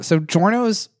So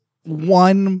Giorno's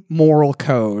one moral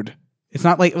code. It's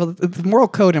not like the moral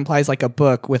code implies like a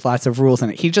book with lots of rules in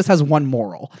it. He just has one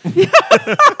moral.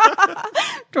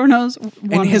 Giorno's one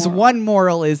and his moral. one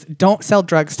moral is don't sell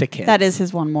drugs to kids. That is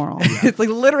his one moral. It's like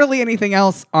literally anything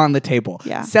else on the table.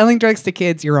 Yeah. Selling drugs to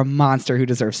kids, you're a monster who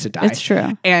deserves to die. It's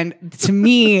true. And to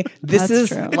me, this That's is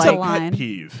true. It's Like- a line. pet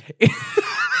peeve.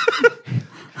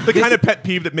 The kind of pet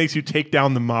peeve that makes you take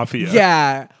down the mafia.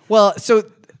 Yeah. Well, so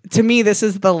to me, this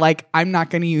is the like, I'm not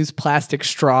going to use plastic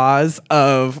straws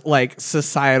of like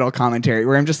societal commentary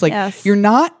where I'm just like, Yes. you're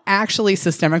not actually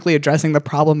systemically addressing the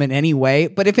problem in any way,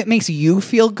 but if it makes you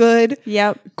feel good,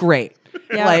 Yep. great.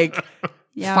 Yeah. Like,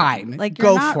 Yeah. fine. Like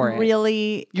you're go not for it.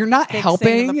 really You're not fixing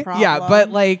helping. the Yeah. problem. But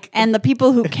like, And the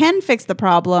people who can fix the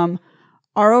problem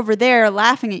are over there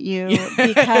laughing at you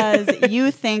because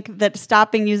you think that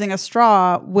stopping using a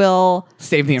straw will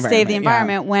save the environment. save the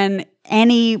environment when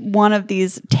any one of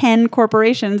these 10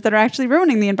 corporations that are actually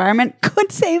ruining the environment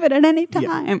could save it at any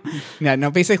time. Yeah,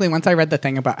 no, basically once I read the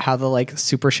thing about how the like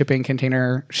super shipping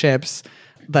container ships,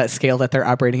 the scale that they're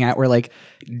operating at, were like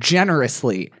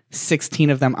generously 16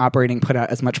 of them operating put out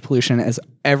as much pollution as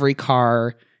every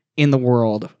car in the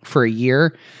world for a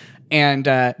year. And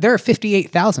there are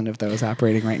 58,000 of those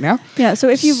operating right now. Yeah, so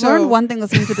if you've So- learned one thing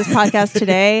listening to this podcast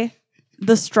today,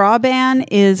 the straw ban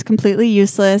is completely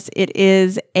useless. It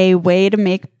is a way to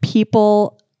make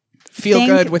people Feel think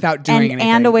good without doing anything.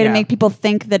 and a way Yeah. to make people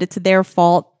think that it's their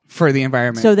fault for the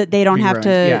environment. so that they don't Be have ruined.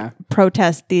 to Yeah.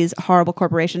 protest these horrible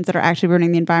corporations that are actually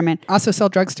ruining the environment. Also sell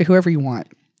drugs to whoever you want.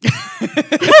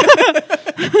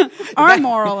 Our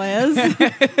moral is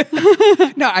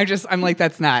No, I'm like,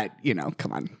 that's not,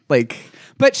 come on. Like,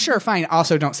 but sure, fine.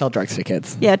 Also don't sell drugs to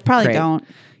kids. yeah, probably Great. don't.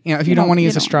 If you don't want to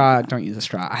use a straw, don't use a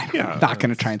straw. I'm not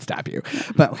going to try and stop you,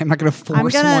 but I'm not going to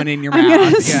force one in your I'm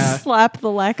mouth. gonna Yeah. slap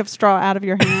the lack of straw out of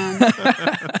your hand.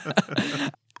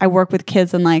 I work with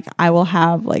kids and like I will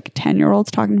have like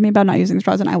 10-year-olds talking to me about not using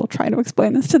straws and I will try to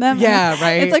explain this to them. Yeah, And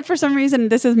right. It's like for some reason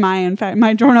this is my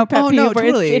Giorno pet Oh, peeve no, where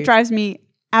totally. it drives me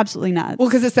absolutely nuts. Well,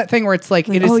 because it's that thing where it's like,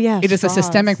 Like, it is, oh, yeah, it is a straws.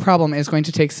 systemic problem. It's going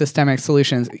to take systemic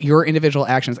solutions. Your individual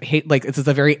actions, this is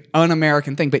a very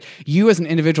un-American thing, but you as an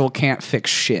individual can't fix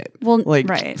shit. Well, like,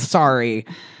 right. sorry.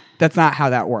 That's not how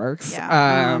that works.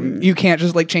 Yeah, You can't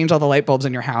just like change all the light bulbs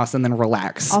in your house and then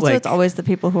relax. Also, like, it's always the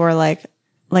people who are like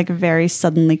very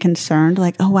suddenly concerned,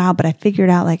 like, oh wow, but I figured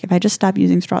out like if I just stop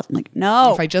using straws, I'm like,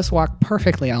 no. if I just walk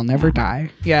perfectly, I'll never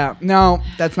die. Yeah, no,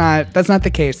 that's not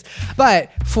the case. But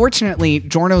fortunately,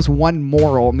 Giorno's one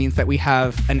moral means that we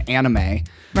have an anime.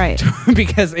 Right.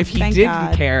 Because if he Thank didn't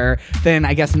God. care, then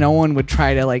I guess no one would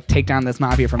try to like take down this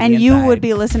mafia from And the you inside. would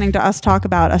be listening to us talk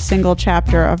about a single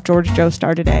chapter of George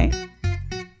Joestar today.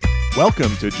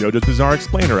 Welcome to JoJo's Bizarre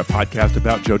Explainer, a podcast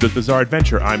about JoJo's Bizarre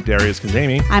Adventure. I'm Darius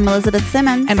Kazemi, I'm Elizabeth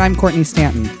Simmons. And I'm Courtney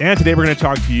Stanton. and today we're going to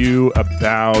talk to you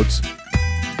about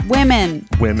Women.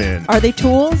 women. Are they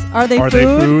tools? Are they Are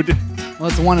food? they food? Well,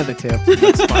 it's one of the two.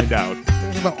 Let's find out.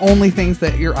 Those are the only things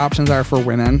that your options are for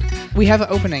women. We have an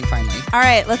opening finally. All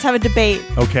right, let's have a debate.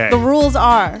 Okay. The rules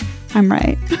are I'm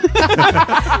right.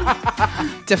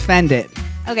 Defend it.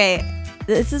 Okay,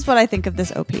 this is what I think of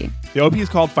this OP. The OP is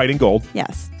called Fighting Gold.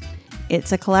 Yes.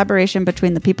 It's a collaboration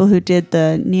between the people who did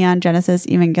the Neon Genesis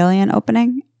Evangelion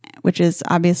opening, which is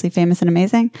obviously famous and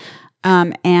amazing,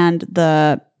 and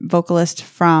the vocalist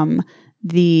from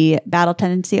the Battle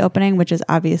Tendency opening, which is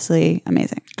obviously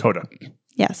amazing. Coda.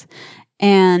 Yes.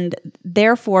 And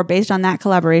therefore, based on that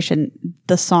collaboration,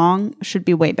 the song should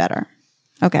be way better.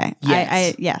 Okay.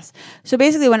 Yes. Yes. So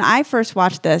basically, when I first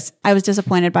watched this, I was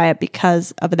disappointed by it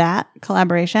because of that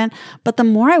collaboration. But the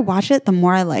more I watch it, the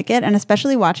more I like it. And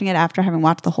especially watching it after having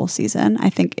watched the whole season, I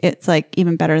think it's like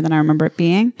even better than I remember it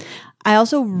being. I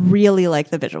also really like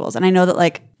the visuals. And I know that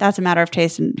like that's a matter of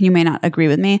taste and you may not agree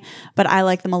with me, but I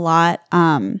like them a lot.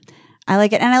 I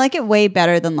like it. And I like it way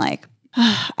better than like,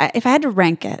 if I had to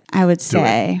rank it, I would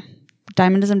say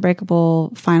Diamond is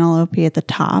Unbreakable, Final OP at the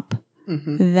top.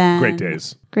 Mm-hmm. Then Great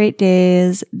Days. Great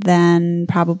Days. Then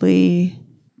probably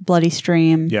Bloody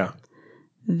Stream. Yeah.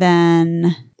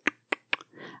 Then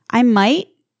I might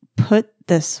put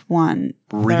this one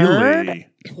third. Really?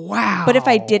 Wow. But if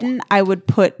I didn't, I would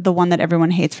put the one that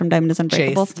everyone hates from Diamond is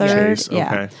Unbreakable Chase. third. Chase,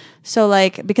 Yeah. okay. So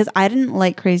like, because I didn't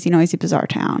like Crazy Noisy Bizarre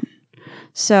Town.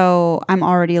 So I'm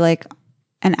already like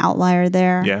an outlier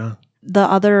there. Yeah. The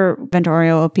other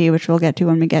Ventorio OP, which we'll get to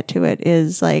when we get to it,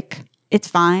 is like, it's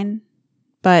fine,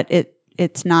 but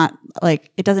it's not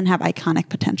like, it doesn't have iconic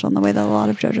potential in the way that a lot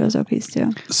of JoJo's OPs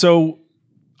do. So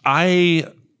I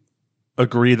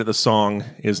agree that the song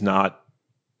is not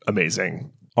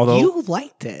amazing. Although You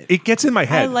liked it. it gets in my I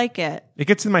head. like it. It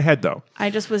gets in my head though. I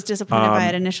just was disappointed by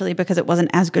it initially because it wasn't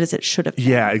as good as it should have been.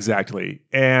 Yeah, exactly.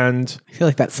 And I feel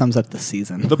like that sums up the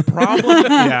season. the problem,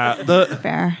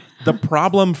 Fair. the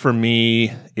problem for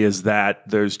me is that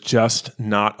there's just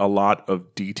not a lot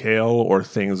of detail or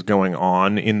things going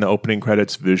on in the opening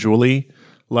credits visually.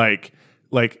 Like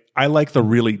I like the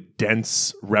really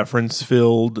dense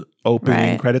reference-filled opening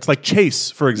Right. credits. Like Chase,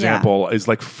 for example, is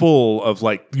like full of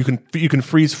like you can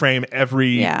freeze frame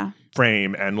every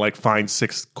frame and like find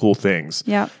 6 cool things.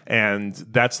 Yep. And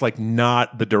that's like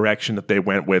not the direction that they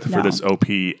went with for No. this OP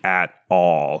at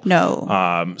all.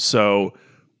 No. So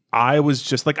I was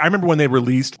just like, I remember when they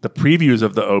released the previews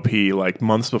of the OP like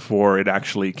months before it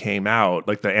actually came out,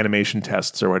 like the animation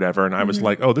tests or whatever. And I was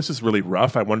like, oh, this is really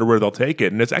rough. I wonder where they'll take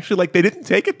it. And it's actually like they didn't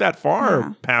take it that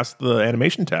far past the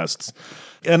animation tests.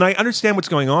 And I understand what's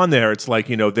going on there. It's like,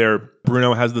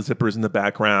 Bruno has the zippers in the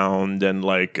background and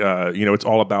like, it's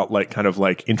all about like kind of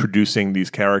like introducing these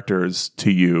characters to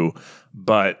you.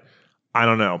 But I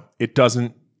don't know. It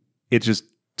just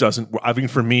doesn't. I mean,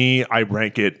 for me, I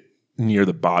rank it near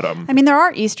the bottom. I mean, there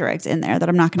are Easter eggs in there that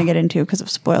I'm not going to get into because of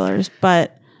spoilers,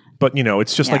 but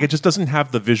it's just like it just doesn't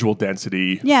have the visual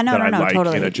density that I like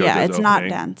totally. in a JoJo's Yeah, it's not opening.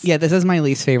 dense. Yeah, this is my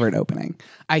least favorite opening.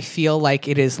 I feel like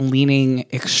it is leaning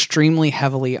extremely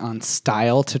heavily on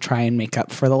style to try and make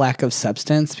up for the lack of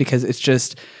substance, because it's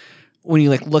just, when you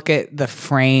like look at the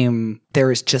frame,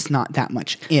 there is just not that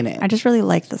much in it. I just really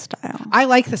like the style. I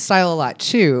like the style a lot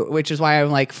too, which is why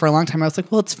I'm like, for a long time I was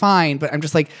like, well, it's fine, but I'm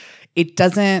just like, it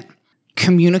doesn't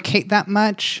communicate that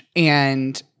much,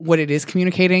 and what it is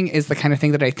communicating is the kind of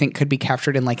thing that I think could be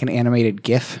captured in like an animated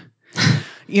GIF.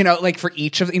 Like for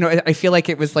each of, I feel like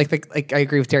it was like I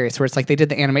agree with Darius, where it's like they did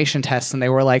the animation tests and they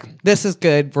were like, this is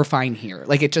good, we're fine here.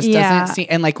 Like it just doesn't seem,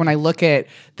 and like when I look at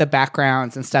the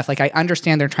backgrounds and stuff, like I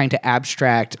understand they're trying to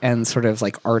abstract and sort of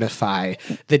like artify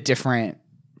the different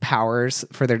powers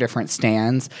for their different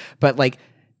stands, but like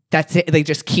that's it. They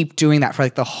just keep doing that for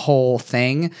like the whole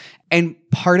thing. And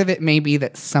part of it may be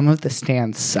that some of the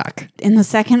stands suck. In the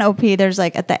second OP, there's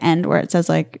like at the end where it says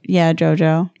like, yeah,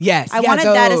 JoJo. Yes. I wanted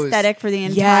that aesthetic for the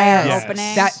entire Yes.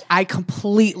 opening. That I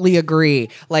completely agree.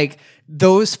 Like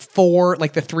those 4,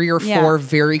 like the 3 or 4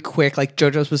 very quick, like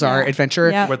JoJo's Bizarre Adventure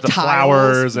Yeah. With the tiles.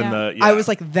 flowers and the... Yeah. I was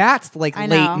like, that's like I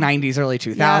late know. 90s, early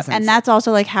 2000s. Yeah, and that's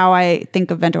also like how I think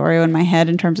of Ventorio in my head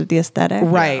in terms of the aesthetic.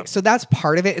 Right. Yeah. So that's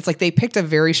part of it. It's like they picked a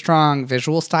very strong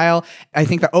visual style. I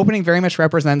think the opening very much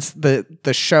represents the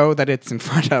show that it's in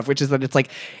front of, which is that it's like,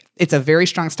 it's a very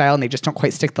strong style and they just don't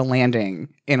quite stick the landing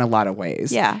in a lot of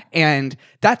ways. Yeah. And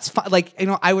that's like,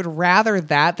 I would rather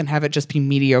that than have it just be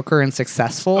mediocre and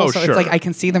successful. Oh, so sure. it's like, I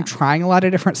can see them trying a lot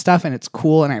of different stuff and it's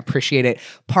cool and I appreciate it.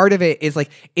 Part of it is like,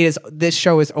 this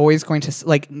show is always going to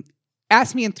like,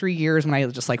 ask me in 3 years when I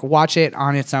just like watch it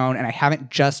on its own and I haven't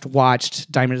just watched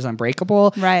Diamond is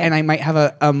Unbreakable. Right. And I might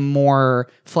have a more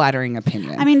flattering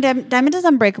opinion. I mean, Diamond is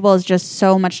Unbreakable is just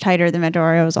so much tighter than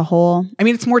Ventorio as a whole. I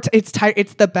mean, it's more, it's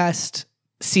the best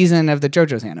season of the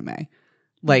JoJo's anime.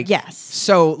 Like, Yes.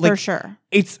 So like, For sure.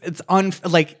 it's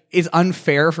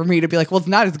unfair for me to be like, well, it's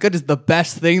not as good as the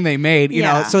best thing they made, you know?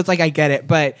 Yeah. So it's like, I get it.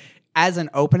 But as an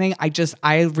opening,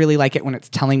 I really like it when it's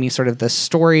telling me sort of the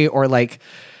story or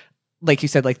like you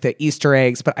said, like the Easter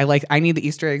eggs, but I need the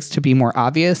Easter eggs to be more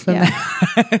obvious than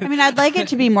that. I mean, I'd like it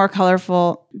to be more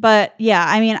colorful, but yeah,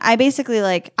 I mean,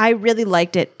 I really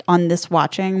liked it on this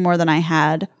watching more than I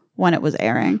had when it was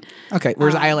airing. Okay.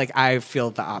 Whereas I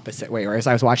feel the opposite way. Whereas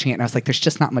I was watching it and I was like, there's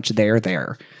just not much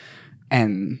there.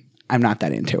 And I'm not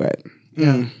that into it.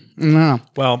 No.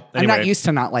 Well, I'm anyway. not used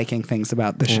to not liking things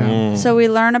about the show. So we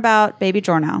learn about Baby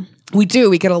Giorno. We do.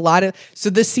 We get a lot of... So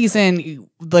this season,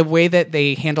 the way that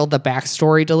they handled the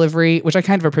backstory delivery, which I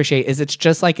kind of appreciate, is it's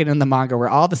just like it in the manga where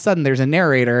all of a sudden there's a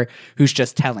narrator who's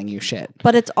just telling you shit.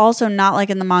 But it's also not like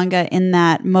in the manga in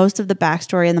that most of the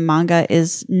backstory in the manga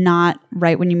is not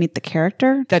right when you meet the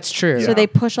character. That's true. So they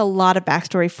push a lot of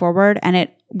backstory forward and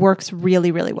it works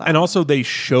really, really well. And also, they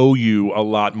show you a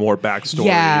lot more backstory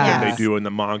Yeah. than they do in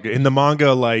the manga. In the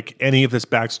manga, like any of this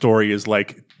backstory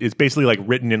is basically like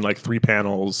written in like 3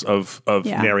 panels of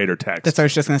Yeah. narrator text. That's what I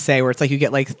was just going to say, where it's like you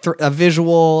get like a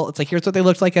visual. It's like, here's what they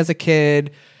looked like as a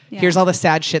kid. Here's all the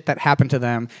sad shit that happened to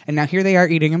them. And now here they are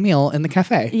eating a meal in the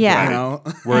cafe. Yeah. You know?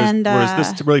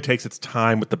 Whereas this really takes its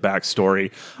time with the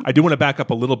backstory. I do want to back up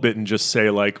a little bit and just say,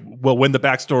 like, well, when the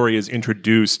backstory is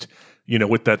introduced,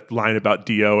 with that line about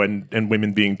Dio and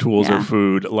women being tools or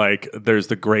food, like, there's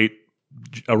the great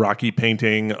Iraqi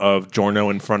painting of Giorno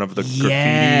in front of the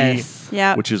Yes. graffiti,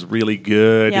 Yeah. which is really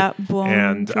good. Yeah.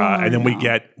 And then we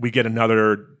Buongiorno. get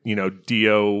another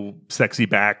Dio sexy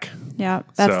back. Yeah.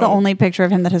 That's So- the only picture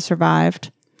of him that has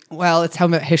survived. Well, it's how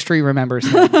history remembers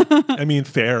him. I mean,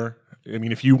 fair. I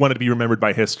mean, if you wanted to be remembered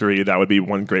by history, that would be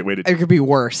one great way to. It could be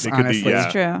worse, It could be, honestly. yeah.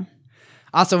 It's true.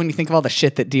 Also, when you think of all the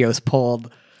shit that Dio's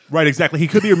pulled. Right, exactly. He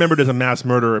could be remembered as a mass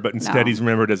murderer, but instead No. he's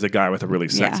remembered as a guy with a really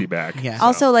sexy back. Yeah. So-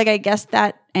 Also, like, I guess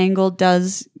that angle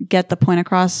does get the point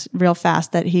across real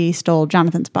fast that he stole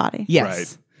Jonathan's body. Yes.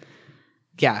 Right.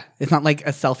 Yeah. It's not like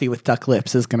a selfie with duck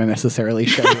lips is going to necessarily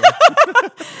show you.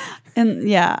 And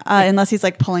unless he's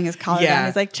like pulling his collar Yeah. down.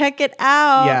 He's like, check it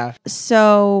out. Yeah.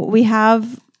 So we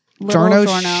have little Giorno's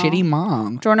Giorno. shitty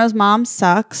mom. Giorno's mom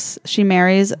sucks. She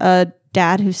marries a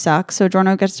dad who sucks. So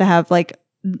Giorno gets to have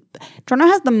Giorno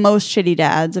has the most shitty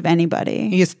dads of anybody.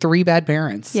 He has 3 bad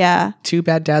parents. Yeah. 2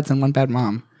 bad dads and 1 bad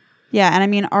mom. Yeah. And I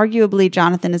mean, arguably,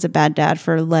 Jonathan is a bad dad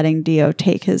for letting Dio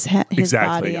take his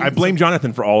Exactly. body. I blame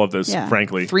Jonathan for all of this, Yeah.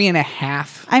 frankly.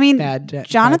 3.5. I mean, bad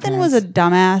Jonathan was a parents.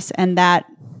 dumbass, and that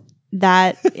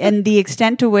and the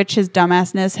extent to which his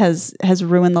dumbassness has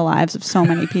ruined the lives of so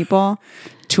many people.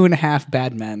 2.5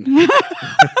 bad men.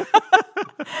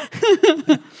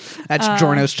 That's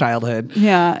Giorno's childhood.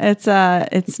 Yeah,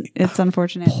 it's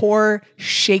unfortunate. Poor,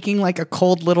 shaking like a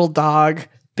cold little dog,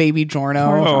 baby Giorno.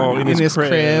 Poor Giorno. in his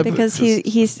crib. Because It's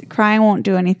he's crying won't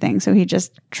do anything, so he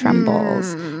just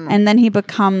trembles, and then he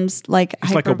becomes like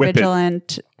like a whippet.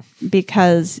 hypervigilant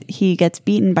because he gets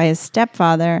beaten by his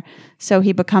stepfather. So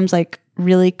he becomes like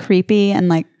really creepy and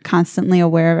like constantly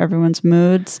aware of everyone's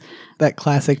moods. That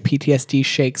classic PTSD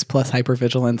shakes plus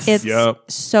hypervigilance. It's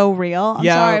Yep. so real. I'm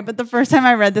Yeah. sorry, but the first time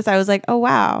I read this, I was like, oh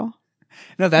wow,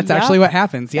 no, that's Yep. actually what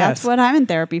happens. Yes. that's what I'm in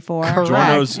therapy for. Correct.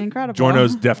 Giorno's, Incredible.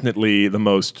 Giorno's definitely the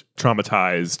most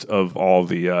traumatized of all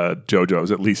the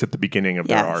JoJos, at least at the beginning of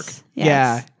their arc. Yes.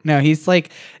 Yeah. No, he's like,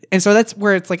 and so that's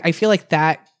where it's like, I feel like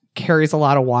that carries a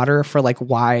lot of water for like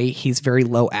why he's very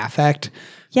low affect.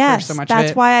 Yes, so much of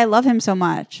that's it. why I love him so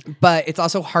much. But it's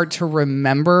also hard to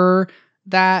remember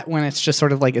that when it's just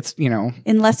sort of like, it's,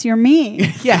 Unless you're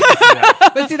me. yeah.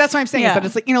 But see, that's what I'm saying is Yeah. that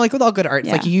it's like, like with all good art, it's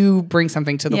Yeah. like you bring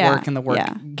something to the Yeah. work and the work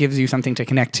Yeah. gives you something to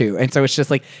connect to. And so it's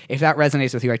just like, if that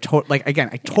resonates with you, I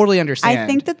totally understand. I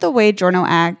think that the way Giorno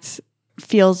acts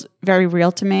feels very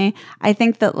real to me. I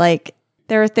think that like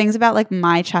there are things about like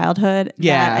my childhood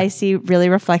Yeah. that I see really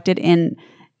reflected in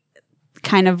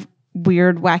kind of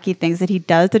weird, wacky things that he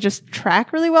does that just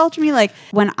track really well to me. Like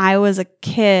when I was a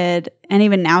kid, and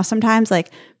even now sometimes,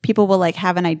 like people will like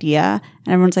have an idea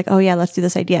and everyone's like, oh yeah, let's do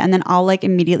this idea. And then I'll like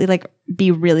immediately like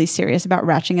be really serious about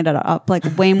ratcheting it up like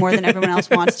way more than everyone else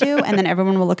wants to. And then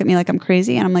everyone will look at me like I'm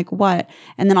crazy. And I'm like, what?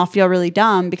 And then I'll feel really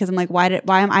dumb because I'm like, why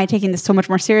am I taking this so much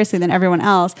more seriously than everyone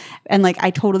else? And like, I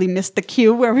totally missed the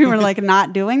cue where we were like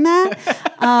not doing that.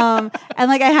 And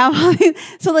like, I have all these,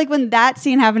 so like when that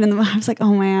scene happened I was like,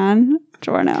 oh man,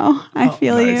 Giorno, I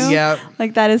feel nice. you. Yep.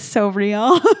 Like that is so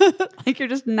real. Like you're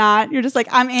just like,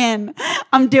 I'm in,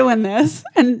 I'm doing this.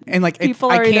 And like it's-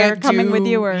 people I are either can't coming do- with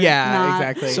you or yeah,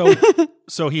 not. exactly.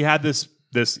 So he had these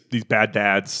bad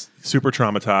dads, super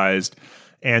traumatized,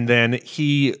 and then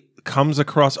he comes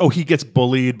across. Oh, he gets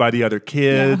bullied by the other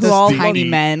kids, Yeah, who all the- Tiny the-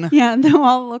 men. Yeah, they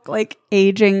all look like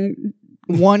aging.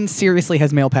 One seriously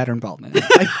has male pattern baldness.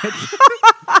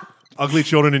 Like, ugly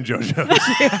children in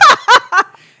JoJo.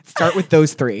 start with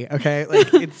those 3, okay?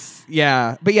 Like it's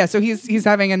but yeah. So he's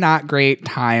having a not great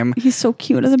time, He's so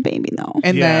cute as a baby though.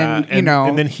 and then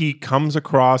and then he comes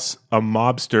across a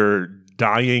mobster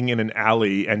dying in an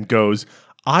alley and goes,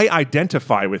 I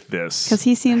identify with this. Because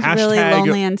he seems really Hashtag-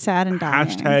 lonely and sad and dying.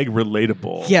 Hashtag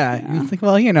relatable. yeah. And it's like,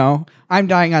 well, I'm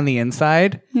dying on the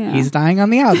inside. Yeah. He's dying on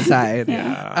the outside.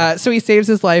 Yeah. So he saves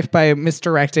his life by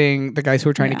misdirecting the guys who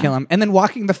are trying to kill him, and then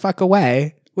walking the fuck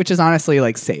away, which is honestly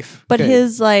like safe. But Good.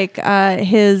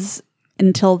 his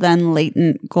until then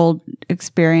latent gold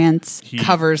experience. He-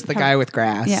 covers the guy with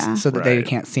grass Yeah. so that they Right.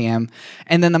 can't see him,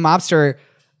 and then the mobster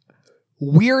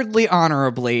weirdly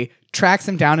honorably tracks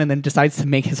him down and then decides to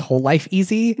make his whole life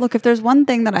easy. Look, if there's one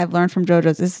thing that I've learned from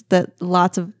JoJo's is that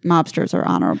lots of mobsters are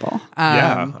honorable.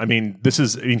 Yeah, I mean,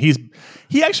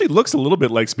 he actually looks a little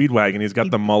bit like Speedwagon. He's got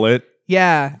the mullet.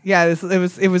 Yeah.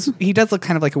 It was. He does look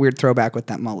kind of like a weird throwback with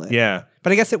that mullet. Yeah,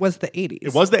 but I guess it was the 80s.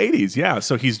 it was the '80s. Yeah,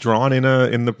 so he's drawn in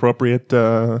the appropriate.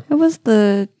 It was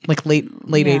the like late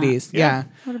Yeah. 80s. Yeah.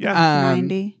 what about Yeah.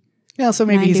 90? Yeah. So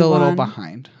maybe he's a little 91.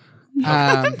 behind.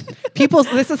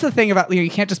 This is the thing about you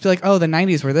can't just be like, oh, the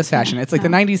 90s were this fashion. It's like the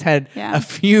 90s had Yeah. a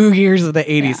few years of the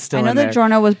 80s Yeah. still I know in that there.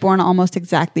 Giorno was born almost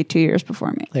exactly 2 years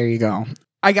before me. There you go.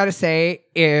 I gotta say,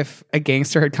 if a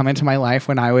gangster had come into my life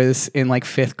when I was in like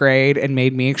 5th grade and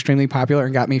made me extremely popular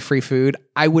and got me free food,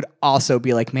 I would also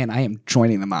be like, man, I am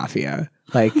joining the mafia.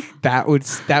 Like that would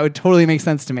totally make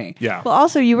sense to me. Yeah. Well,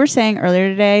 also, you were saying earlier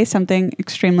today something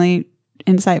extremely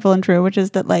insightful and true, which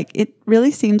is that like it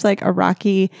really seems like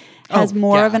Iraqi has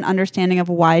more of an understanding of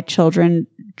why children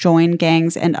join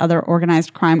gangs and other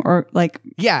organized crime or like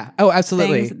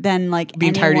absolutely things than like the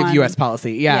entirety of U.S.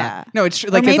 policy. Yeah. No, it's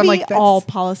true. Like, or maybe I'm like, all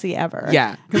policy ever.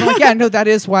 Yeah. 'Cause I'm like, yeah, no, that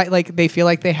is why like they feel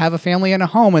like they have a family and a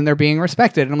home and they're being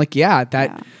respected. And I'm like,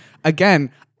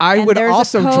 again, I would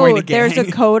also join a gang. There's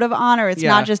a code of honor. It's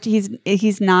not just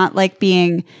he's not like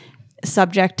being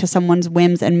subject to someone's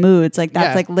whims and moods. Like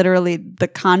that's like literally the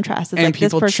contrast. It's and like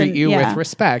people this person treat you with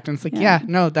respect. And it's like,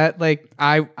 that like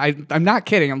I'm not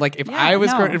kidding. I'm like, if I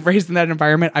was raised in that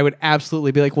environment, I would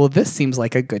absolutely be like, well, this seems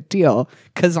like a good deal.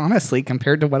 Because honestly,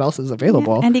 compared to what else is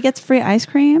available, and he gets free ice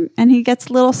cream and he gets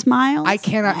little smiles. I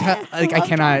cannot I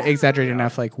cannot exaggerate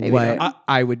enough like what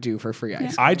I would do for free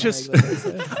ice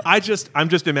cream. I'm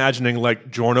just imagining like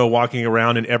Giorno walking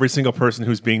around and every single person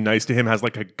who's being nice to him has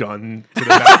like a gun to the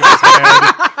back of his head.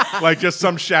 Like just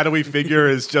some shadowy figure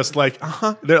is just like,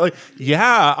 they're like,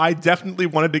 yeah, I definitely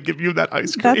wanted to give you that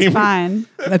ice cream. That's fine.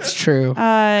 That's true.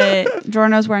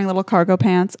 Giorno's wearing little cargo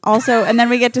pants. Also, and then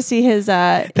we get to see his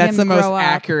that's the most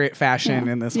accurate fashion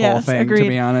in this whole thing, to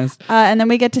be honest. And then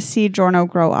we get to see Giorno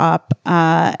grow up.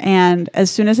 And as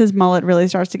soon as his mullet really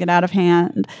starts to get out of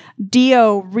hand,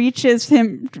 Dio reaches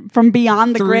him from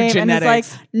beyond the grave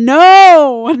genetics. and is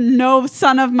like, no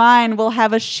son of mine will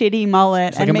have a shitty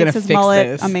mullet, and makes his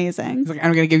mullet amazing. He's like,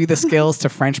 I'm going to give you the skills to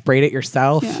French braid it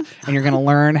yourself, and you're going to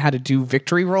learn how to do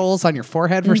victory rolls on your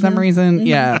forehead for some reason.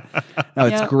 Yeah. No,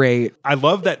 it's great. I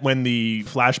love that when the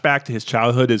flashback to his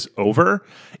childhood is over,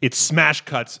 it smash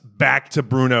cuts back to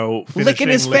Bruno licking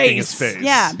his face.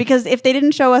 Yeah, because if they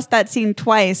didn't show us that scene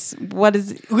twice,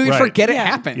 we would forget it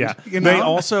happened. Yeah. You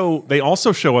know? They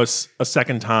also show us a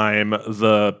second time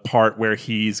the part where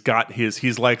he's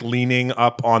like leaning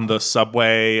up on the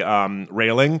subway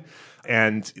railing,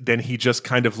 and then he just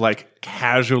kind of like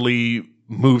casually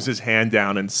moves his hand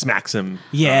down and smacks him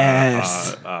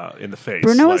in the face.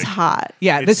 Bruno is hot.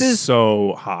 Yeah, this is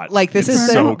so hot. Like this is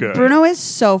so good. Bruno is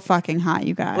so fucking hot,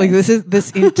 you guys. Like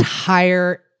this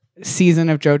entire season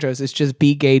of JoJo's is just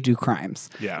be gay, do crimes.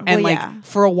 Yeah. And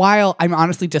for a while, I'm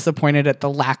honestly disappointed at the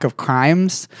lack of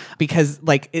crimes because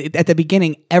like at the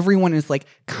beginning, everyone is like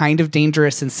kind of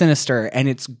dangerous and sinister. And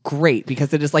it's great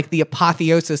because it is like the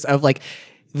apotheosis of like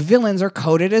villains are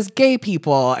coded as gay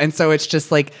people. And so it's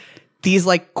just like these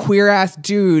like queer ass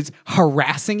dudes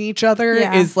harassing each other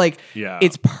is like,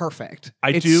 it's perfect.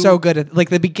 It's so good. At,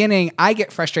 like the beginning, I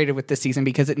get frustrated with this season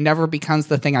because it never becomes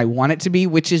the thing I want it to be,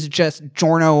 which is just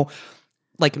Giorno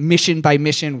like mission by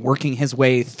mission working his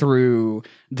way through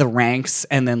the ranks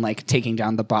and then like taking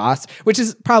down the boss, which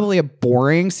is probably a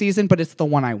boring season, but it's the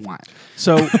one I want.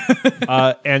 So,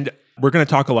 and we're going to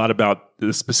talk a lot about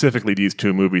specifically these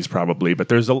two movies probably, but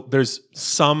there's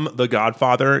some The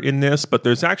Godfather in this, but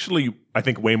there's actually, I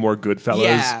think, way more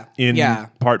Goodfellas in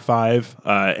part 5.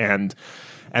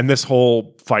 And this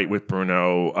whole fight with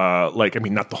Bruno,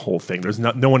 not the whole thing. There's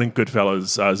no one in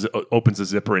Goodfellas opens a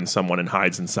zipper in someone and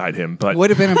hides inside him. But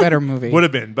would have been a better movie. Would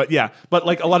have been, but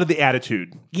like a lot of the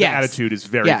attitude. The attitude is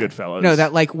very Goodfellas. No,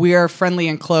 that like we are friendly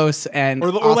and close, and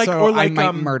I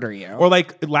might murder you. Or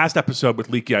like last episode with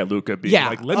Leaky Eye Luca being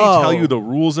like, let me tell you the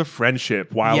rules of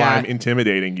friendship while I'm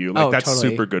intimidating you. Like that's totally.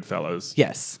 Super Goodfellas.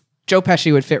 Yes, Joe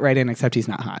Pesci would fit right in, except he's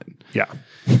not hot. Yeah.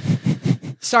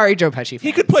 Sorry, Joe Pesci. Fans.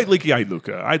 He could play Leaky Eye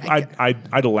Luca.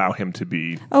 I'd allow him to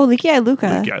be. Oh, Leaky Eye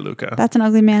Luca. Leaky Eye Luca. That's an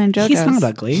ugly man in JoJo's. He's not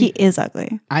ugly. He is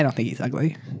ugly. I don't think he's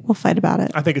ugly. We'll fight about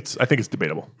it. I think it's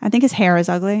debatable. I think his hair is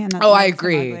ugly. And I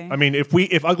agree. I mean,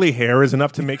 if ugly hair is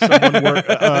enough to make someone work,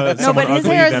 no, but his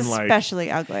hair is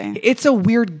especially ugly. It's a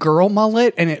weird girl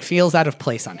mullet, and it feels out of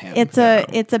place on him. It's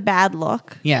a bad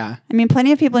look. Yeah. I mean,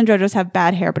 plenty of people in JoJo's have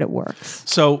bad hair, but it works.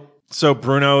 So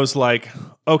Bruno's like,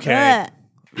 okay.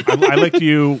 I licked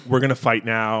you. We're gonna fight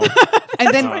now.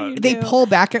 And then they pull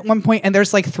back at one point, and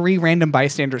there's like 3 random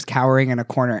bystanders cowering in a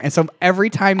corner. And so every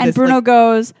time, Bruno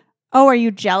goes, "Oh, are you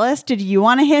jealous? Did you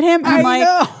want to hit him?" I'm like,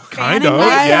 kind of,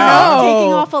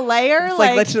 taking off a layer. It's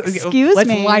like excuse me. Let's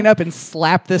line up and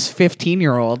slap this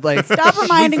 15-year-old. Like, stop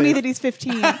reminding me that he's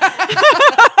 15.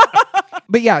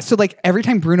 But yeah, so like every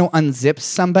time Bruno unzips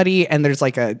somebody, and there's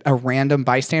like a random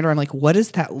bystander, I'm like, what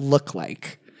does that look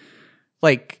like?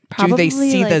 Like, do they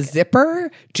see the zipper?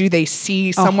 Do they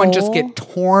see someone just get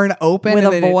torn open with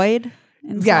a void?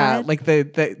 Inside? Yeah, like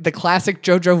the classic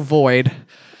JoJo void.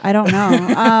 I don't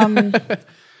know.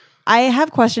 I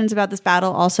have questions about this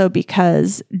battle also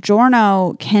because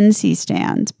Giorno can see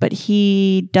stands, but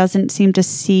he doesn't seem to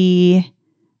see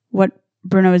what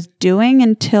Bruno is doing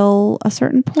until a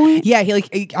certain point. Yeah,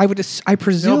 I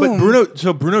presume. No,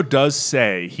 but Bruno does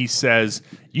say, he says,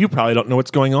 you probably don't know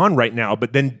what's going on right now,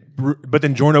 but then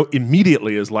Giorno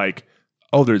immediately is like,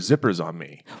 oh, there's zippers on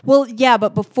me. Well, yeah,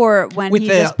 but before when with he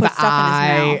the just put stuff eye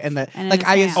in his mouth and the and in like, his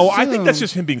I hand. Oh, I think that's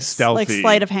just him being stealthy. like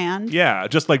sleight of hand. Yeah,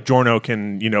 just like Giorno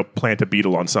can, plant a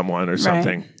beetle on someone or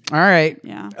something. All right.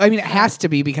 Yeah. I mean, it has to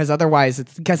be because otherwise,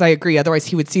 I agree. Otherwise,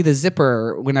 he would see the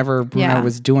zipper whenever Bruno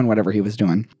was doing whatever he was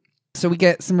doing. So we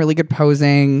get some really good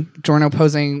posing. Giorno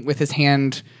posing with his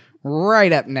hand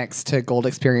right up next to Gold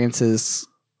Experience's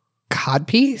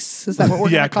codpiece. Is that what we're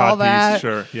going to call that?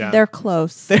 Sure. Yeah. They're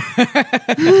close.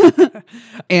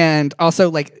 And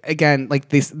also,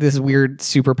 this weird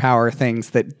superpower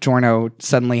things that Giorno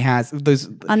suddenly has. Those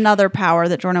Another power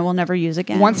that Giorno will never use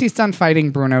again. once he's done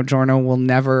fighting Bruno, Giorno will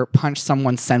never punch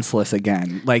someone senseless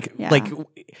again.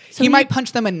 He might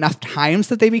punch them enough times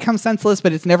that they become senseless,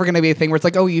 but it's never going to be a thing where it's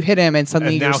like, oh, you hit him and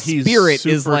suddenly and your now he's spirit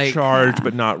is like supercharged,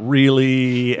 but not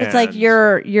really. It's like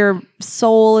your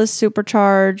soul is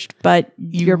supercharged, but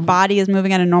your body is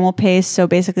moving at a normal pace. So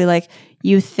basically, like,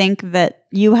 you think that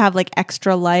you have like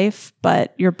extra life,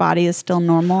 but your body is still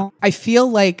normal. I feel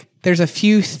like there's a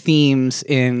few themes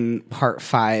in part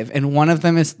 5, and one of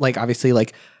them is like obviously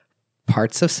like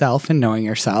parts of self and knowing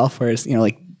yourself, whereas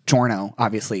like Giorno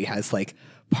obviously has like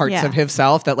parts of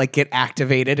himself that like get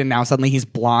activated, and now suddenly he's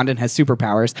blonde and has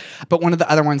superpowers. But one of the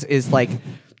other ones is like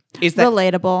is that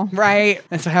relatable, right?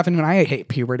 That's what happened when I hit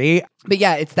puberty. But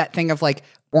yeah, it's that thing of like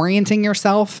orienting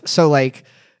yourself. So like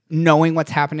knowing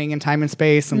what's happening in time and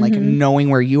space, and like knowing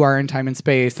where you are in time and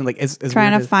space, and like is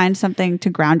trying to find something to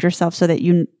ground yourself so that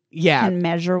you can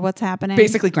measure what's happening.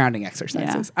 Basically grounding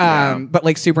exercises. But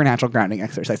like supernatural grounding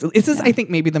exercises. This is I think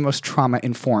maybe the most trauma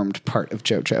informed part of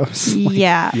JoJo's.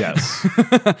 Yes.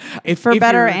 For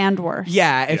better and worse.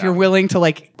 Yeah, if you're willing to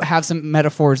like have some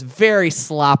metaphors very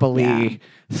sloppily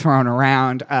thrown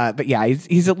around, but yeah,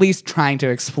 he's at least trying to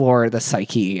explore the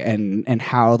psyche and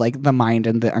how like the mind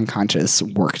and the unconscious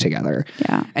work together.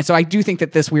 Yeah. And so I do think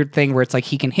that this weird thing where it's like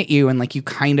he can hit you and like you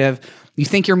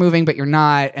think you're moving but you're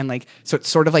not, and like so it's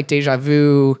sort of like deja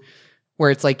vu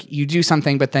where it's like you do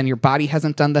something but then your body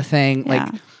hasn't done the thing. Like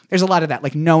there's a lot of that,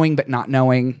 like knowing but not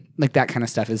knowing, like that kind of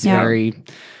stuff is very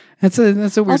that's a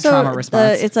weird also, trauma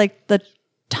response. It's like the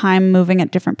time moving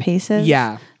at different paces.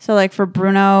 Yeah. So like for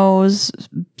Bruno's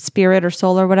spirit or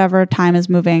soul or whatever, time is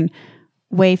moving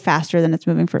way faster than it's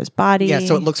moving for his body. Yeah,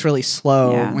 so it looks really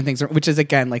slow when things are, which is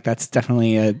again like that's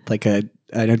definitely an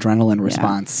adrenaline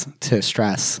response to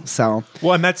stress. So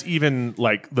well, and that's even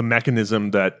like the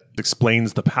mechanism that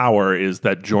explains the power is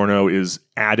that Giorno is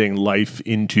adding life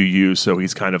into you, so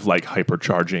he's kind of like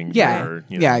hypercharging.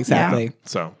 Exactly.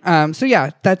 So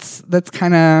that's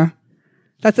kind of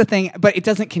that's the thing, but it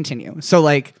doesn't continue. So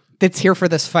like it's here for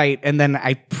this fight, and then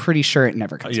I'm pretty sure it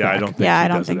never comes back. I don't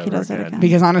think he does it again.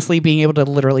 Because honestly, being able to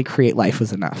literally create life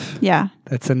was enough. Yeah.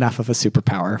 That's enough of a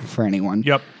superpower for anyone.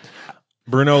 Yep.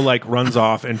 Bruno like runs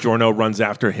off, and Giorno runs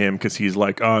after him because he's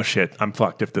like, oh shit, I'm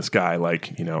fucked if this guy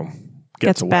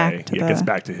gets away. Gets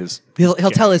back to his... He'll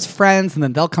tell his friends, and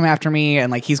then they'll come after me,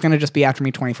 and like he's going to just be after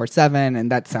me 24/7,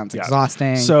 and that sounds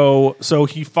exhausting. So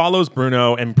he follows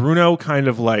Bruno, and Bruno kind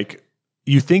of like...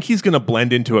 You think he's going to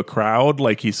blend into a crowd,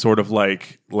 like he's sort of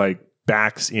like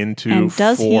backs into. And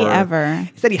does he ever?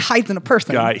 He said he hides in a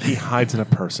person. He hides in a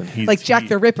person. He's like Jack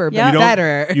the Ripper, but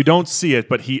better. You don't see it,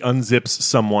 but he unzips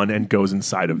someone and goes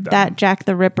inside of them. That Jack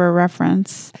the Ripper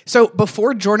reference. So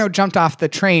before Giorno jumped off the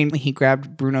train, he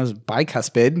grabbed Bruno's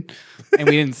bicuspid, and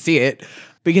we didn't see it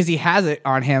because he has it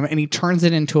on him, and he turns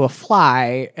it into a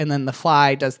fly, and then the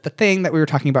fly does the thing that we were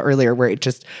talking about earlier, where it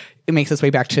makes its way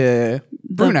back to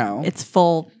Bruno. Its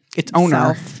full its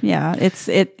owner. Self. Yeah, it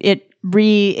does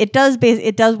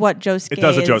what Josuke. It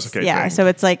does a Josuke thing. Yeah, so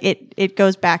it's like it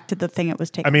goes back to the thing it was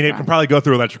taken. I mean, it can probably go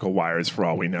through electrical wires for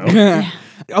all we know.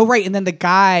 Oh right, and then the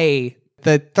guy,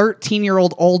 the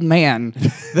 13-year-old old man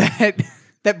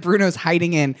that Bruno's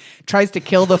hiding in, tries to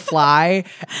kill the fly,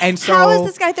 and so how is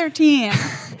this guy 13?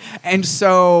 And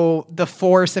so the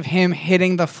force of him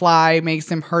hitting the fly makes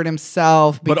him hurt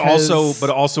himself. But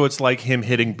also, it's like him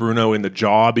hitting Bruno in the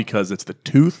jaw because it's the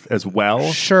tooth as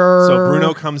well. Sure. So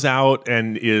Bruno comes out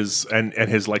and his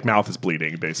like mouth is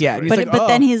bleeding basically. Yeah. But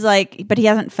then he's like, but he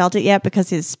hasn't felt it yet because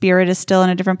his spirit is still in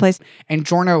a different place. And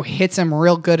Giorno hits him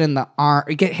real good in the arm.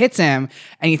 Hits him,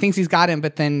 and he thinks he's got him,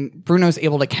 but then Bruno's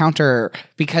able to counter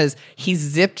because he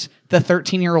zipped the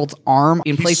 13-year-old's arm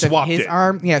in place of swapped his it.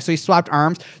 arm. Yeah, so he swapped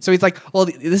arms. So he's like, well,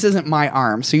 this isn't my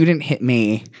arm, so you didn't hit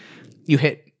me. You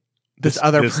hit this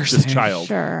other person. This child.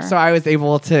 Sure. So I was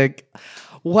able to,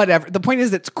 whatever. The point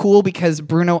is, it's cool because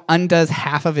Bruno undoes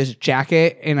half of his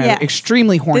jacket in an Yes.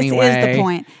 extremely horny this way. is the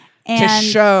point. And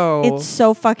show- it's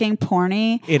so fucking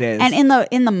porny. It is. And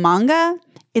in the manga,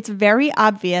 it's very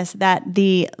obvious that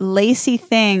the lacy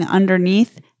thing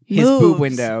underneath His moves, boob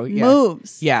window, yeah.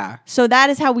 moves. Yeah. So that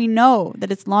is how we know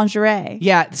that it's lingerie.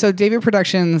 Yeah. So David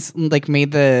Productions like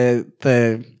made the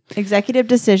Executive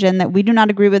decision that we do not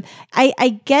agree with.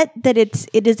 I get that it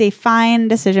is a fine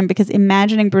decision because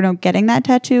imagining Bruno getting that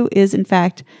tattoo is in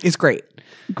fact is great.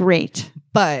 great.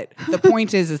 But the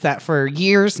point is that for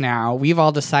years now, we've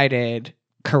all decided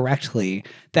correctly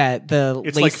that the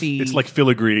It's lacy. like it's like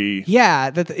filigree. Yeah,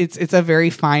 that it's a very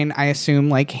fine, I assume,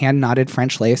 like hand knotted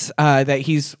French lace that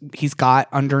he's got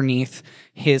underneath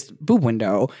his boob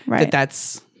window. Right.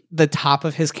 That's the top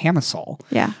of his camisole.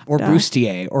 Yeah, Or duh.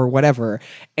 bustier or whatever.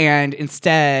 And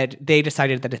instead they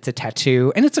decided that it's a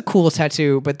tattoo. And it's a cool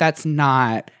tattoo, but that's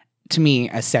not to me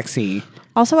as sexy.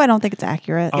 Also, I don't think it's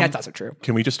accurate. Yeah, it's also true.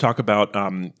 Can we just talk about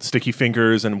Sticky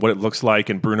Fingers and what it looks like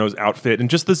and Bruno's outfit and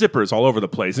just the zippers all over the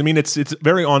place? I mean, it's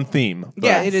very on theme. but-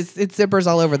 Yeah, it is. It's zippers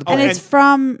all over the place. and it's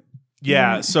from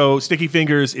Yeah, so Sticky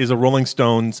Fingers is a Rolling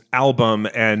Stones album,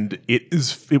 and it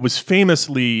was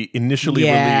famously initially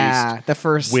released the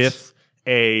first with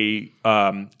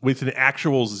with an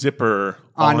actual zipper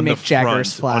On the Mick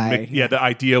Jagger's front. fly. The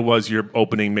idea was you're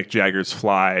opening Mick Jagger's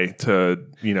fly to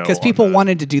because people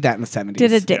wanted to do that in the 70s.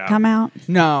 Did a dick Yeah. come out?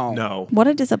 no. What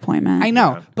a disappointment. I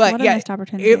know, but What a yeah, missed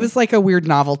opportunity. it was like a weird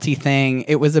novelty thing.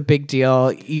 It was a big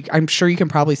deal. I'm sure you can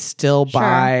probably still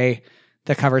buy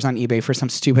the covers on eBay for some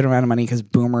stupid amount of money because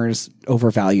boomers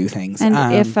overvalue things. And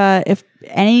if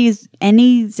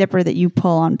any zipper that you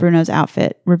pull on Bruno's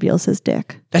outfit reveals his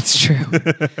dick, that's true.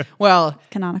 Well,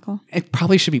 canonical. it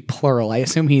probably should be plural. I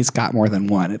assume he's got more than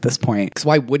one at this point. Because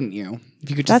why wouldn't you? If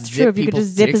you could just That's true. If you could people's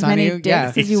just zip dicks as on many you, dicks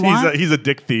yeah. as you want. He's a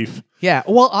dick thief. Yeah.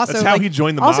 Well, also That's how like, he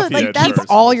joined the also, mafia. like, at that's keep first.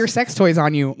 all your sex toys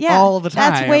on you Yeah, all the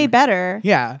time. That's way better.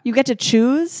 Yeah. You get to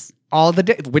choose. All the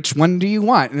which one do you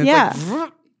want? And it's Yeah.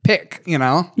 like pick. You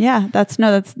know. Yeah, that's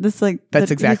like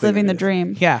That's exactly he's living what the it is.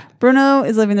 dream. Yeah. Bruno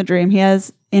is living the dream. He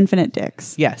has infinite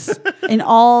dicks Yes. in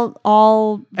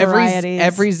all varieties.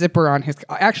 every zipper on his.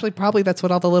 Actually, probably that's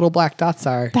what all the little black dots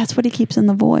are. That's what he keeps in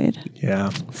the void. Yeah.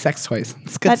 Sex toys.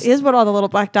 It's good. That is what all the little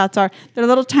black dots are. They're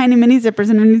little tiny mini zippers,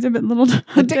 and when you zip it, little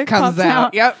the dick comes pops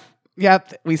out. Yep.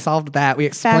 We solved that. We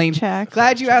explained. check.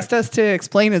 Glad you asked us to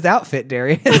explain his outfit,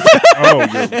 Darius.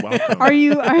 Oh,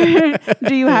 you're welcome.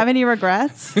 Do you have any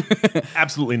regrets?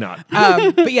 Absolutely not.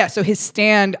 But yeah, so his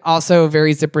stand also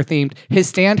very zipper themed. His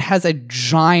stand has a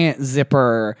giant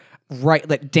zipper right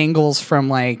that dangles from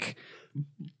like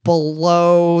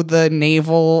below the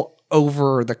navel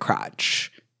over the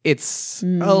crotch. It's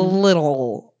a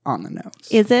little on the nose.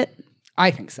 Is it I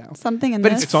think so. something in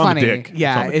But this? It's on the funny. dick.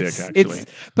 Yeah, It's on the it's dick, actually.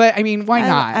 it's. But I mean, why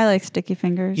not? I like sticky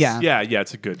fingers. Yeah. Yeah,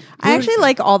 it's a good. I actually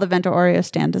like all the Vento Oreo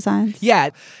stand designs. Yeah,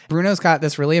 Bruno's got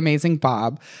this really amazing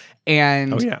bob,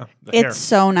 and Oh yeah, the It's hair.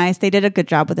 so nice. They did a good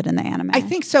job with it in the anime. I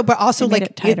think so. But also, They made like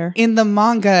it tighter. in the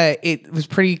manga, it was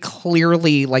pretty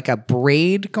clearly like a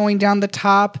braid going down the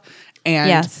top, and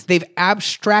Yes. they've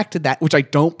abstracted that, which I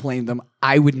don't blame them.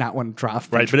 I would not want to draw a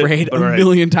French but it- braid but a right.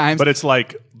 million times. But it's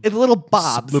like It's little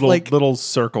bobs, like little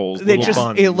circles. they Little just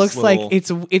buns, it looks little- like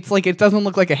it's like it doesn't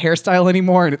look like a hairstyle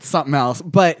anymore and it's something else,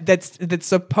 but that's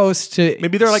supposed to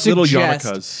maybe they're like little suggest-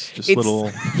 yarmulkes, just it's-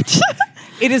 little.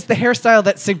 it is the hairstyle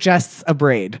that suggests a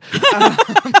braid.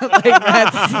 Like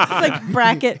that's it's like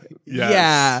bracket. Yes.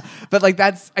 yeah, but like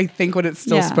that's I think what it's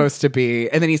still Yeah. supposed to be,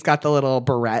 and then he's got the little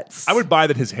barrettes. I would buy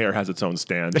that his hair has its own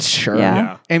stand. sure.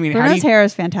 Yeah. I mean, how do Bruno's you- hair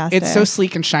is fantastic. it's so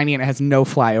sleek and shiny, and it has no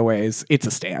flyaways. It's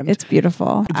a stand. It's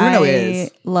beautiful. Bruno I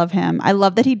is. love him. I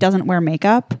love that he doesn't wear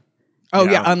makeup. oh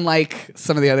yeah. Yeah. unlike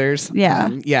some of the others. Yeah.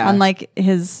 yeah. Unlike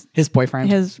his his boyfriend.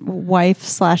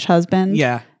 wife/husband.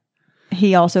 yeah.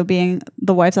 He also being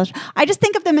the wife. I just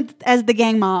think of them as the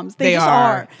gang moms. They just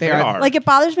are. They They are. are. Like it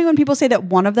bothers me when people say that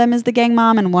one of them is the gang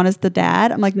mom and one is the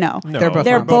dad. I'm like, no, No,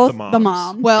 They're both moms. the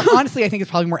mom. Well, honestly, I think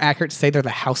it's probably more accurate to say they're the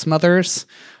house mothers.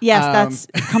 Yes,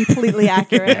 that's completely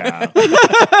accurate.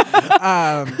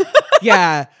 Yeah.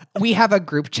 Yeah, we have a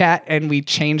group chat and we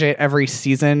change it every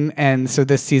season. And so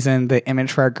this season, the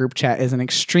image for our group chat is an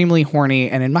extremely horny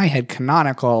and in my head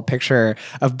canonical picture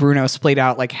of Bruno splayed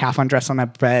out like half undressed on a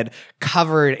bed,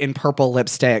 covered in purple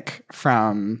lipstick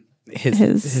from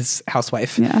his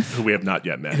housewife. Yes. Who we have not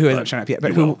yet met. Who hasn't shown up yet,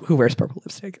 but we who will. wears purple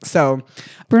lipstick. So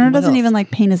Bruno What doesn't else? even like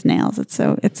paint his nails. It's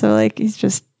so like he's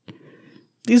just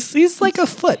He's like a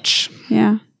Futch.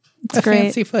 Yeah. It's A great.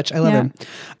 fancy Futch. I love Yeah. him.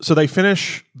 So they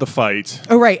finish the fight.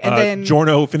 Oh, right. And then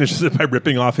Giorno finishes it by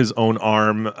ripping off his own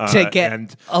arm to get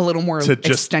and a little more to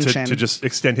just extension. to just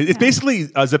extend his. It's basically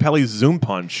Zappelli's Zoom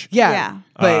punch. yeah. Yeah.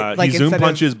 But like he Zoom instead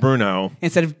punches Bruno.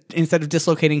 of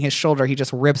dislocating his shoulder, he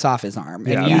just rips off his arm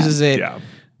and Yeah. uses it Yeah.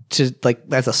 to like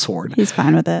as a sword. He's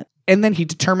fine with it. And then he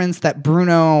determines that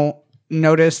Bruno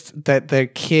noticed that the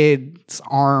kid's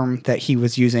arm that he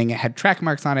was using had track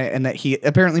marks on it, and that he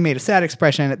apparently made a sad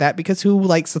expression at that, because who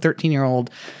likes a 13-year-old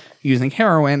using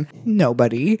heroin?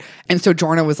 Nobody. And so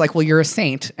Giorno was like, well, you're a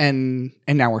saint, and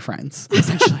now we're friends,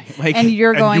 essentially. Like, And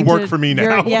you're And going you work to for me you're-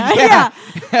 now. Yeah.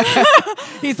 Yeah.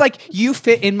 he's like, you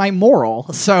fit in my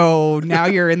moral, so now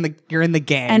you're in the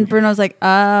gang. And Bruno's like,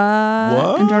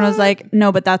 And Bruno's like,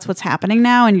 no, but that's what's happening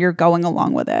now, and you're going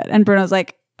along with it. And Bruno's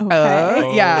like,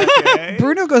 okay. Yeah. Okay.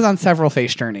 Bruno goes on several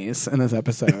face journeys in this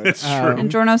episode. It's true.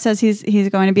 And Giorno says he's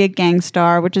going to be a gang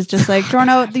star, which is just like,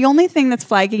 Giorno, the only thing that's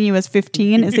flagging you as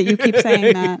 15 is that you keep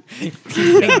saying that. He's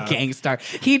a gang star.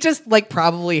 He just like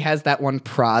probably has that one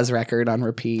Praz record on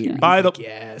repeat. By the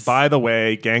yes. by the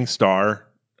way, Gangstar,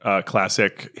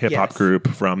 classic hip hop Yes. group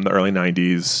from the early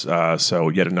 '90s. So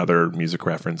yet another music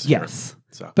reference. here. Yes.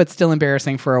 So. But still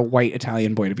embarrassing for a white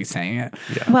Italian boy to be saying it.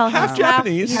 Well, half he's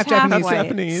Japanese, he's half half Japanese, white.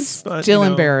 Japanese, but, Still you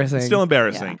know, embarrassing. Still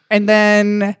embarrassing. And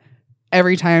then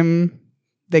every time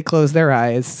they close their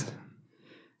eyes,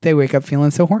 they wake up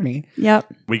feeling so horny.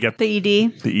 Yep. We get The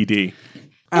ED. the ED.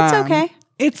 It's okay.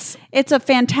 It's a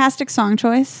fantastic song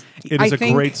choice. It I is a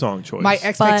think great song choice. my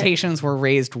expectations were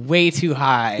raised way too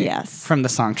high Yes. from the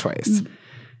song choice.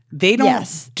 They don't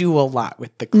Yes. do a lot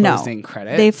with the No. closing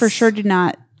credits. They for sure do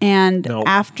not. And No.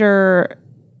 after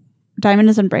Diamond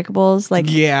is Unbreakables, like,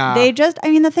 Yeah. they just,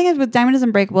 I mean, the thing is with Diamond is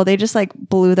Unbreakable, they just like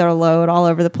blew their load all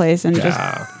over the place and just,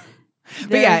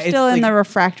 they're yeah, it's still in like- the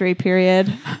refractory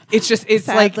period. It's just it's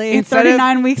like Sadly, instead of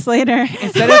 39 weeks later.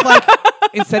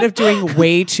 instead of doing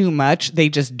way too much, they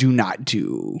just do not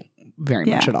do very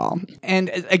much Yeah. at all.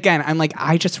 And again, I'm like,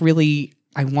 I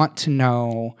want to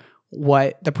know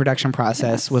what the production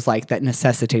process was like that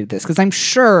necessitated this, because I'm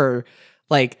sure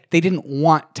like they didn't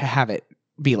want to have it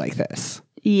be like this.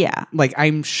 Yeah. Like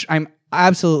I'm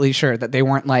absolutely sure that they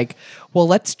weren't like, well,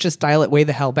 let's just dial it way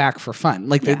the hell back for fun.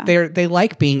 Like Yeah. they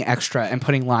like being extra and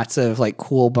putting lots of like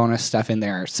cool bonus stuff in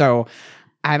there. So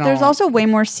I don't. There's also way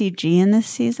more CG in this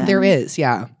season. there is,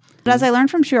 yeah. But as I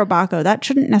learned from Shirobako, that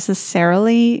shouldn't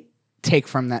necessarily Take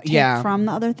from that, take yeah. from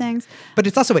the other things. But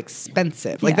it's also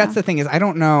expensive. Like Yeah. that's the thing, is I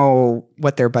don't know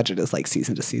what their budget is like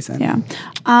season to season. Yeah.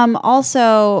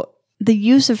 Also, the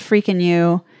use of Freakin'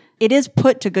 You, it is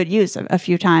put to good use a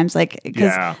few times. Like,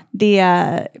 because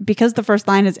because the first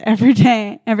line is every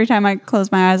time I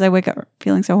close my eyes, I wake up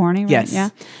feeling so horny. Right? Yes. Yeah.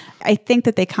 I think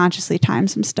that they consciously time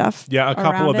some stuff. Yeah, a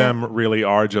couple around of it. them really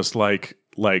are just like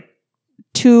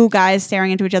Two guys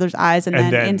staring into each other's eyes and, And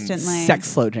then then instantly. Sex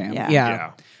slow jam. Yeah.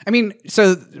 Yeah. I mean,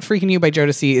 so "Freakin' You" by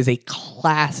Jodeci is a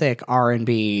classic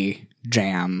R&B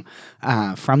jam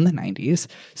from the 90s.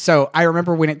 So I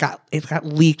remember when it got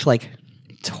leaked like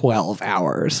 12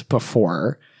 hours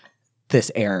before this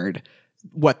aired,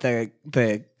 what the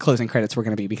closing credits were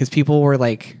going to be, because people were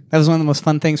like, that was one of the most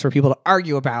fun things for people to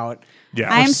argue about.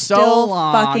 Yeah. I'm so still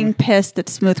long. fucking pissed that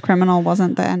Smooth Criminal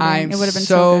wasn't the ending. I'm it would have been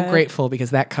so good. grateful,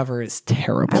 because that cover is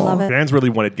terrible. I love it. Fans really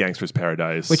wanted Gangster's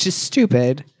Paradise. Which is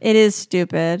stupid. It is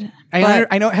stupid.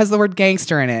 I know it has the word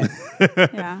gangster in it,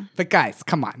 Yeah. but guys,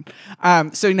 come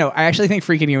on. So no, I actually think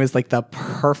 "Freakin' You" is like the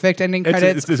perfect ending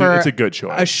credits it's for a good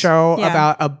choice. a show Yeah.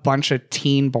 about a bunch of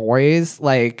teen boys.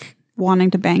 Like,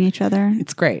 Wanting to bang each other.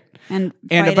 it's great. And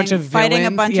a bunch of fighting a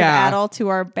villains, bunch yeah. of adults who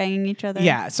are banging each other.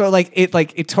 Yeah. So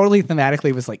it totally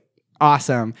thematically was like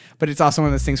awesome, but it's also one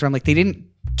of those things where I'm like, they didn't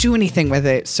do anything with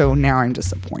it, so now I'm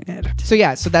disappointed. So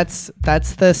yeah, so that's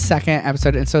the second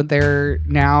episode, and so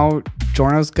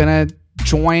Giorno's gonna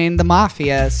join the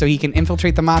mafia so he can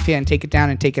infiltrate the mafia and take it down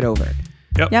and take it over.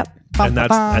 Yep. And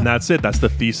that's it. That's the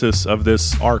thesis of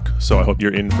this arc. So I hope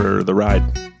you're in for the ride.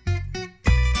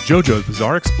 JoJo's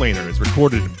Bizarre Explainer is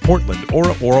recorded in Portland,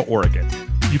 Ora, Oregon.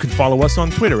 You can follow us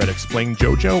on Twitter at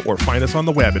ExplainJojo or find us on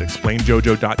the web at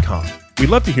explainjojo.com. We'd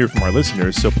love to hear from our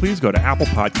listeners, so please go to Apple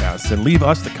Podcasts and leave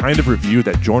us the kind of review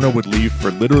that Giorno would leave for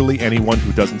literally anyone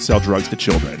who doesn't sell drugs to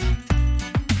children.